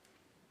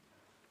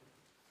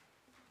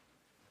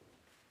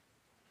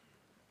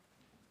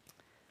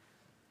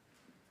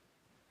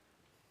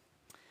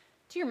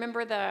Do you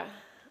remember the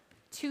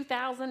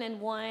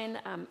 2001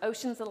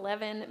 Ocean's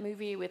 11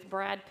 movie with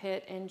Brad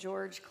Pitt and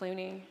George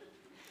Clooney?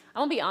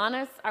 I'm gonna be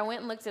honest, I went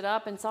and looked it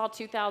up and saw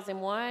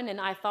 2001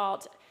 and I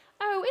thought,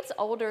 oh, it's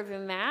older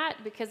than that,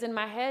 because in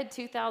my head,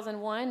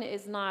 2001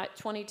 is not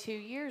 22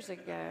 years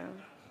ago.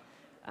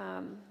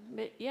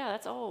 But yeah,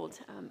 that's old.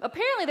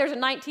 Apparently there's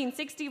a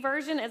 1960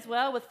 version as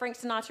well with Frank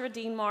Sinatra,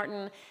 Dean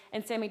Martin,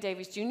 and Sammy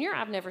Davis Jr.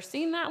 I've never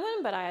seen that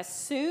one, but I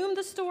assume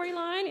the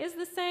storyline is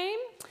the same.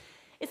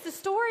 It's the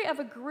story of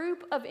a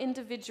group of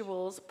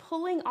individuals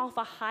pulling off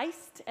a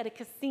heist at a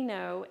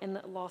casino in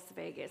Las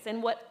Vegas.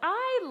 And what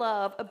I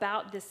love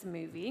about this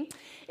movie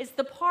is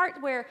the part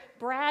where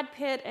Brad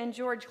Pitt and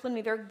George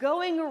Clooney, they're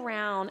going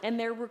around and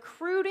they're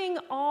recruiting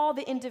all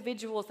the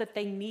individuals that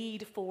they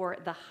need for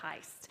the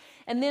heist.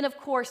 And then, of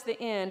course,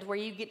 the end where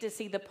you get to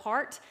see the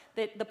parts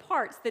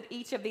that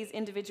each of these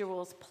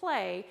individuals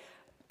play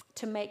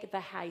to make the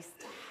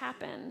heist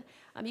happen.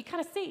 You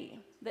kind of see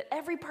that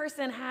every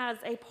person has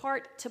a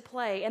part to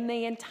play, and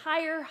the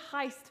entire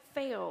heist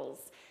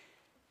fails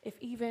if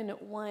even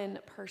one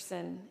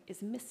person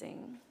is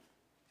missing.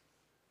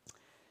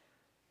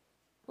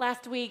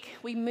 Last week,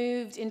 we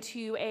moved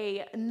into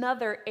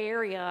another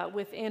area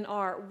within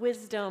our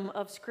Wisdom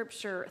of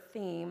Scripture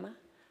theme,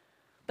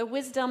 the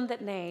wisdom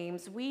that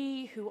names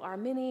we who are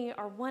many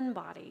are one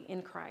body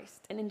in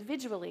Christ, and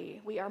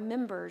individually we are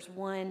members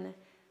one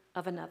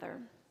of another.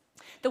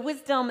 The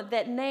wisdom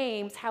that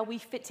names how we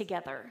fit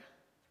together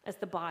as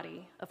the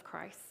body of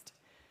Christ.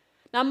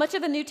 Now, much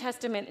of the New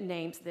Testament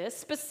names this,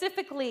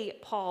 specifically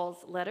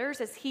Paul's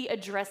letters, as he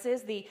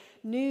addresses the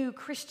new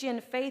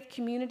Christian faith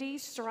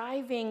communities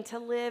striving to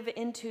live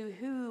into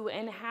who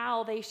and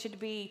how they should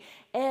be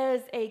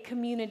as a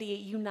community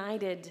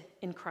united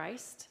in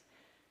Christ.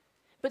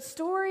 But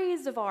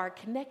stories of our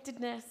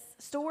connectedness,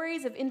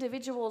 stories of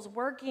individuals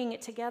working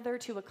together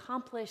to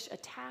accomplish a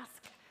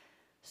task,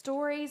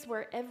 stories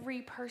where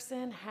every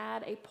person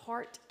had a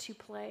part to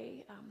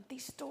play.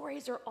 These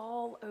stories are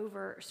all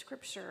over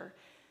Scripture.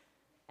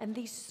 And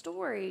these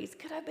stories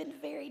could have been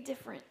very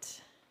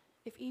different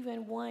if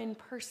even one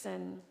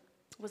person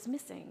was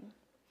missing.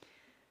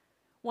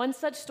 One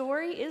such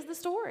story is the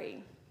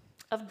story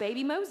of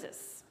baby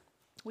Moses.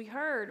 We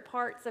heard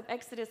parts of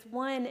Exodus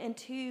 1 and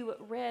 2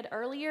 read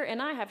earlier, and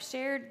I have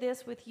shared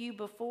this with you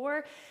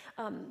before,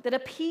 that a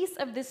piece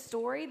of this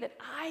story that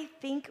I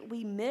think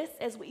we miss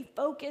as we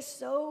focus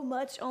so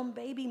much on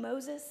baby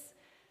Moses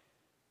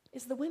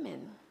is the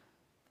women.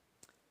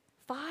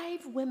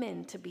 5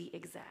 women to be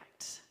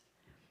exact.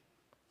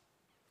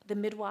 The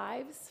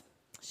midwives,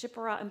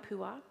 Shiphrah and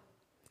Puah,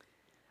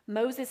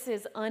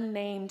 Moses'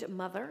 unnamed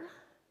mother,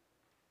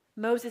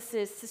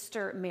 Moses'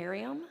 sister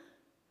Miriam,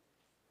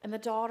 and the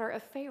daughter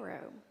of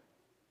Pharaoh.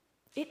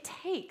 It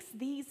takes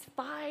these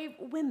 5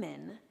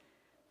 women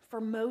for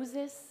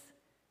Moses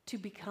to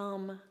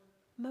become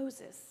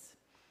Moses.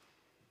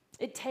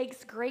 It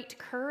takes great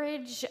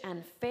courage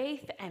and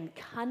faith and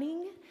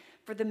cunning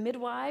for the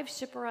midwives,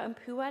 Shiphrah and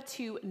Puah,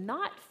 to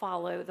not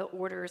follow the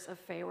orders of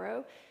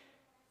Pharaoh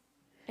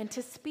and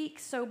to speak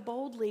so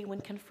boldly when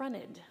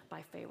confronted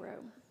by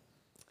Pharaoh.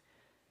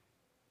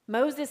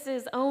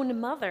 Moses'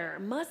 own mother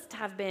must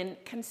have been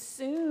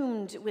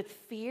consumed with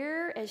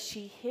fear as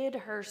she hid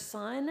her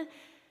son,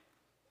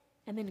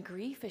 and then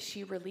grief as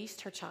she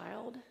released her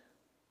child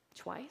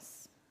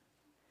twice.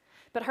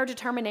 But her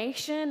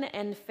determination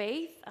and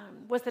faith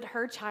was that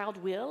her child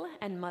will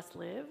and must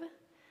live.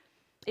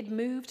 It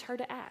moved her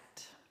to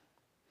act.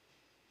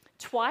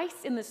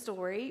 Twice in the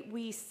story,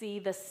 we see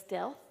the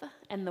stealth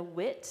and the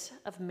wit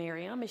of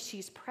Miriam as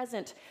she's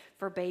present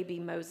for baby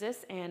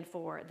Moses and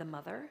for the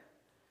mother.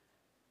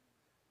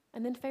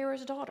 And then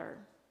Pharaoh's daughter.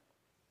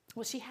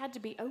 Well, she had to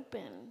be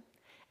open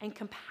and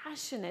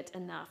compassionate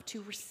enough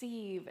to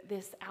receive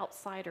this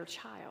outsider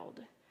child.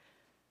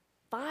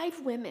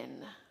 5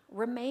 women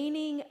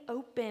remaining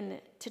open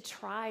to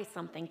try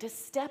something, to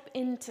step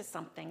into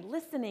something,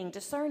 listening,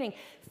 discerning,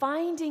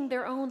 finding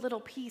their own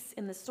little piece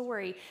in the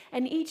story.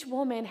 And each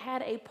woman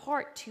had a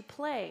part to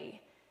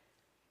play.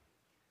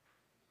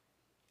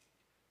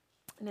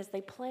 And as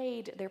they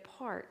played their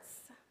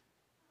parts,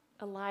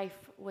 a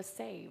life was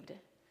saved.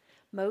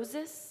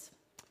 Moses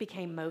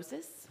became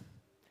Moses,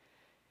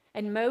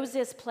 and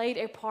Moses played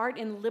a part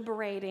in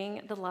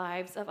liberating the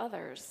lives of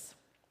others.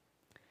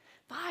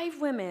 5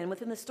 women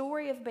within the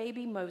story of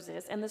baby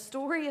Moses, and the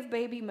story of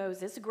baby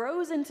Moses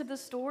grows into the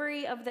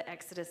story of the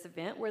Exodus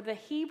event where the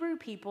Hebrew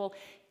people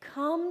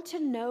come to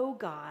know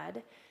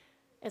God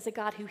as a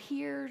God who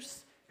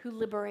hears, who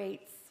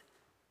liberates,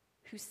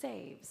 who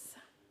saves.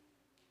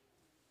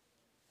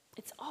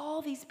 It's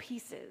all these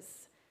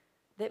pieces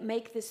that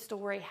make this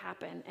story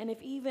happen. And if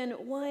even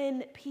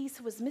one piece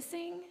was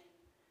missing,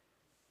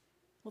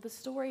 well, the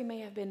story may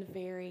have been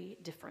very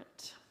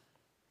different.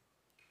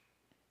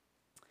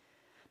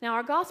 Now,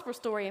 our gospel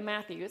story in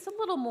Matthew is a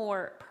little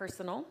more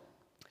personal.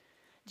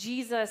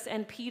 Jesus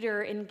and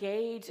Peter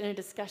engage in a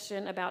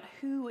discussion about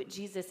who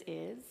Jesus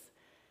is,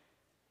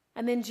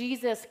 and then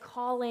Jesus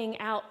calling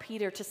out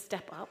Peter to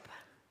step up,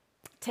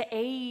 to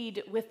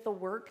aid with the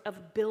work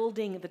of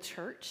building the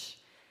church,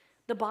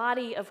 the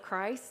body of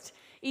Christ,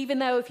 even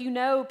though if you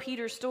know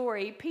Peter's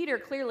story, Peter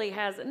clearly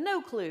has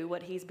no clue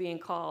what he's being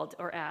called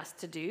or asked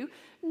to do,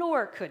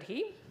 nor could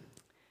he.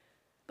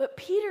 But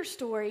Peter's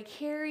story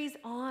carries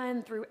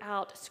on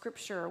throughout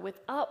Scripture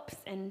with ups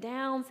and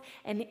downs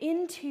and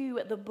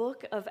into the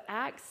book of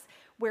Acts,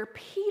 where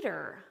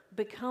Peter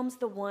becomes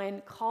the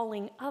one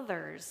calling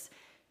others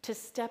to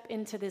step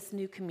into this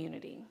new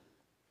community,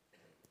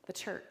 the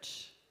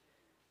church,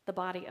 the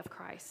body of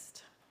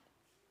Christ.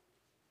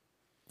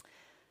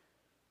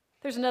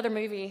 There's another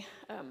movie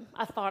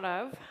I thought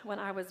of when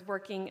I was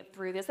working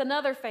through this,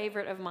 another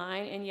favorite of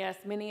mine, and yes,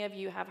 many of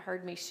you have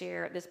heard me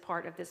share this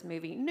part of this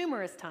movie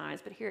numerous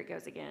times, but here it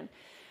goes again.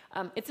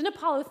 It's in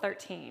Apollo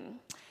 13,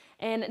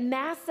 and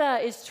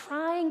NASA is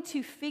trying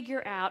to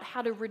figure out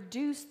how to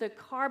reduce the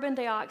carbon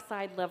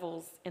dioxide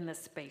levels in the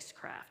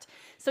spacecraft.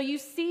 So you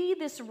see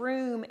this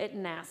room at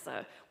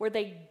NASA where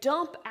they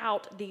dump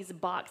out these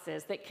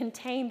boxes that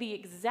contain the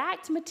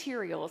exact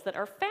materials that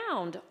are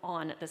found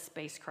on the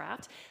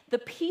spacecraft, the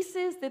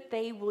pieces that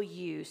they will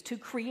use to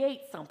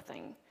create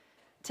something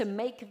to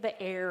make the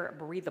air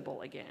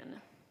breathable again.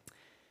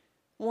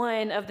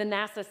 One of the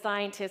NASA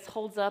scientists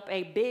holds up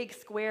a big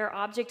square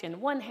object in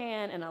one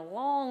hand and a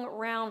long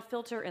round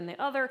filter in the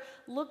other,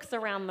 looks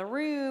around the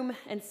room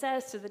and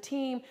says to the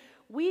team,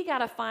 "We got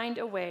to find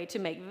a way to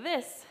make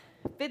this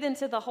fit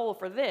into the hole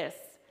for this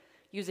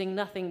using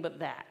nothing but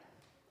that,"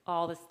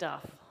 all the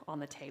stuff on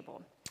the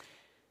table.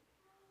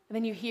 And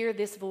then you hear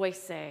this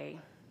voice say,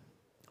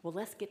 "Well,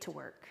 let's get to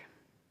work."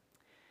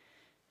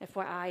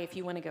 FYI, if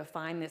you want to go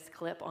find this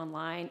clip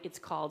online, it's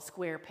called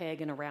Square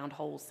Peg in a Round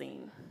Hole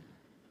Scene.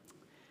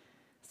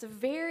 It's a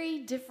very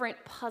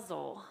different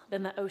puzzle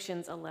than the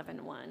Ocean's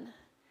 11 one.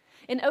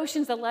 In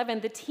Ocean's 11,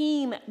 the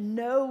team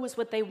knows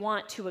what they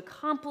want to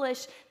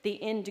accomplish,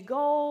 the end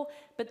goal,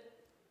 but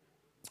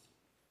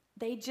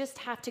they just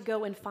have to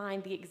go and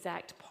find the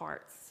exact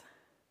parts.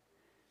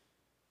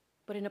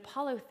 But in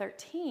Apollo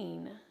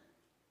 13,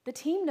 the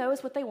team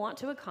knows what they want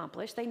to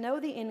accomplish, they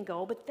know the end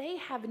goal, but they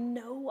have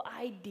no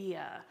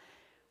idea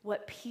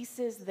what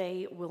pieces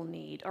they will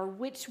need, or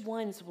which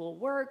ones will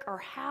work, or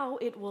how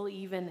it will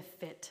even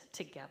fit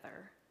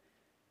together.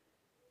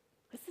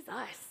 This is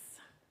us,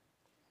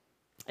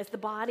 as the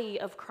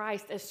body of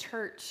Christ, as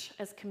church,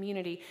 as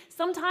community.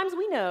 Sometimes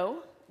we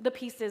know the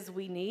pieces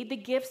we need, the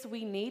gifts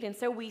we need, and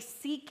so we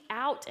seek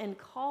out and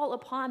call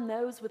upon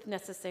those with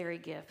necessary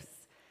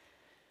gifts.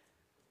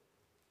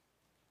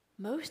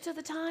 Most of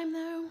the time,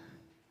 though,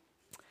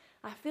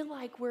 I feel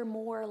like we're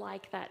more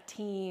like that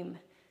team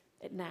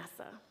at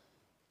NASA.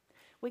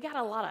 We got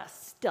a lot of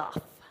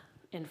stuff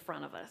in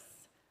front of us,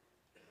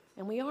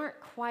 and we aren't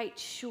quite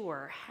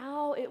sure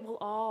how it will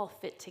all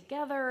fit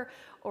together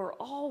or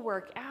all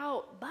work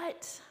out,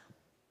 but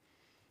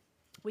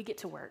we get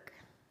to work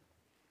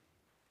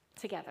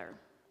together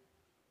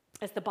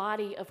as the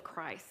body of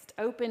Christ,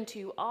 open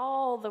to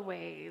all the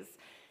ways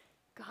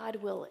God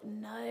will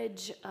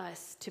nudge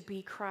us to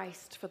be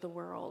Christ for the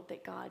world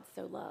that God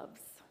so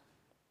loves.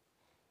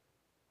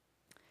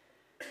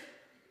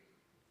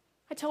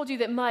 I told you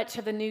that much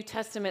of the New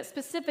Testament,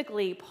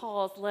 specifically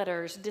Paul's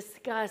letters,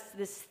 discuss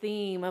this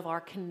theme of our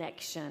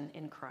connection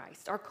in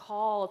Christ, our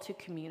call to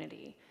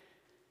community,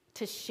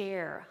 to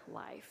share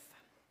life.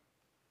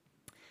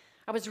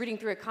 I was reading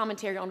through a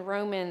commentary on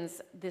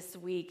Romans this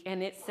week,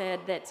 and it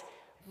said that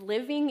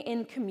living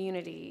in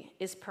community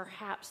is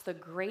perhaps the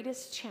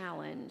greatest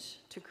challenge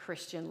to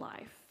Christian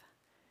life.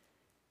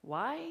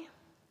 Why?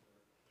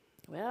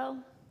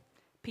 Well,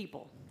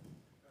 people.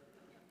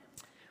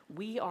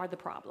 We are the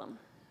problem.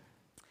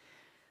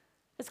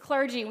 As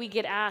clergy, we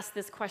get asked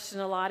this question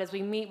a lot as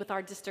we meet with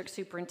our district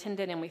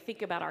superintendent and we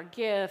think about our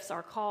gifts,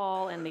 our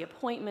call, and the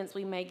appointments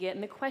we may get.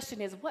 And the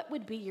question is, what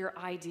would be your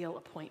ideal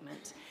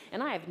appointment?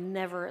 And I have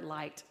never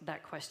liked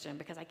that question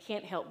because I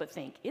can't help but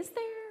think, is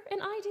there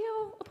an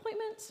ideal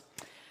appointment?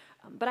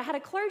 But I had a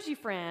clergy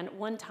friend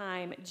one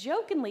time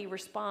jokingly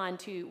respond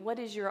to what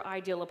is your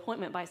ideal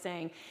appointment by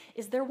saying,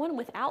 is there one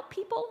without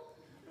people?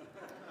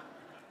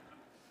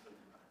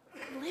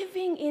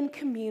 Living in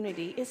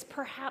community is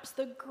perhaps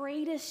the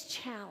greatest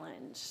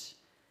challenge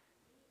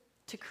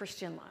to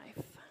Christian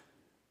life.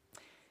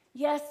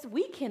 Yes,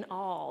 we can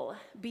all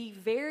be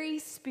very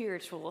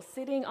spiritual,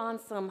 sitting on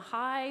some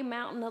high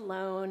mountain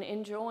alone,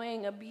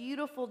 enjoying a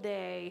beautiful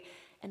day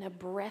and a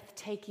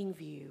breathtaking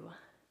view.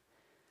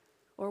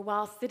 Or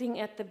while sitting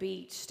at the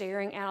beach,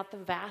 staring out the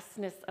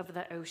vastness of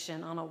the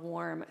ocean on a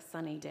warm,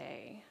 sunny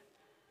day.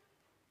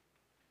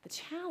 The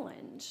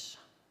challenge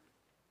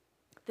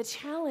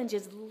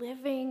is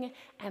living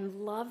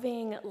and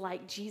loving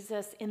like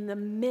Jesus in the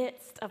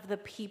midst of the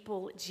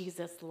people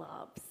Jesus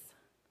loves.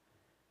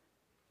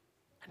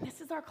 And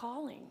this is our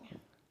calling.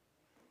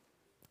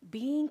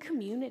 Being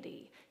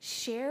community,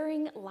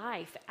 sharing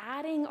life,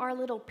 adding our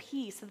little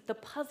piece so that the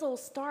puzzle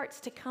starts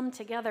to come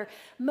together,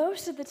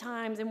 most of the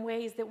times in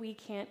ways that we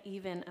can't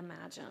even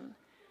imagine.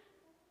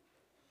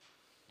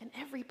 And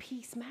every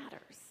piece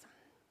matters.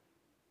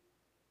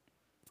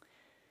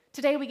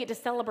 Today we get to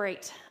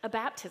celebrate a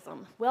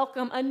baptism,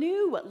 welcome a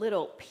new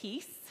little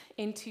piece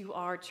into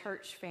our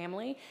church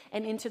family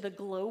and into the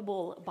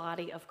global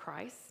body of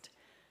Christ.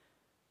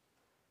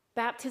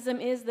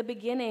 Baptism is the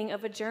beginning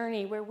of a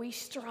journey where we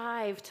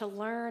strive to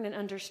learn and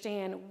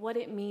understand what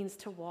it means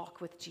to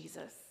walk with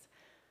Jesus,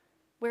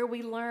 where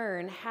we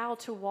learn how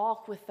to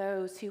walk with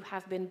those who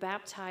have been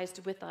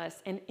baptized with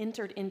us and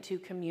entered into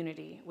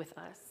community with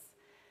us.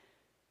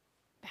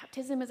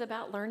 Baptism is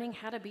about learning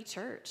how to be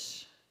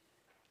church,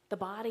 the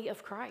body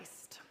of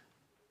Christ,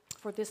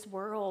 for this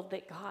world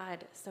that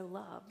God so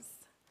loves.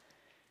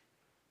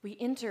 We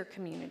enter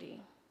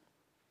community,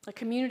 a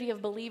community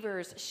of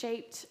believers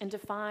shaped and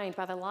defined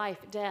by the life,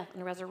 death,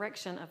 and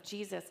resurrection of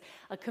Jesus,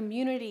 a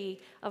community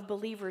of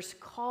believers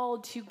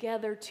called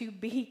together to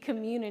be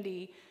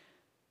community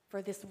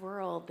for this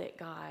world that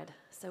God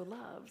so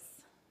loves.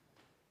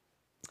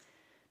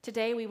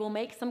 Today we will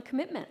make some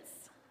commitments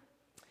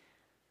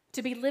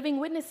to be living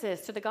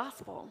witnesses to the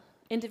gospel,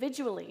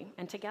 individually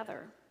and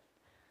together,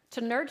 to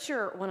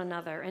nurture one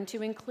another and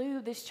to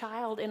include this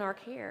child in our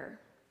care,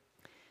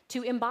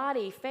 to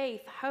embody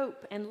faith,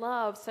 hope, and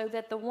love so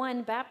that the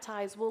one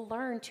baptized will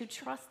learn to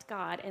trust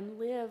God and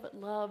live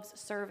love's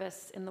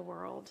service in the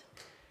world.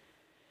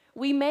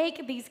 We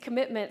make these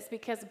commitments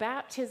because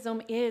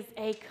baptism is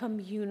a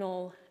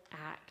communal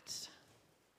act.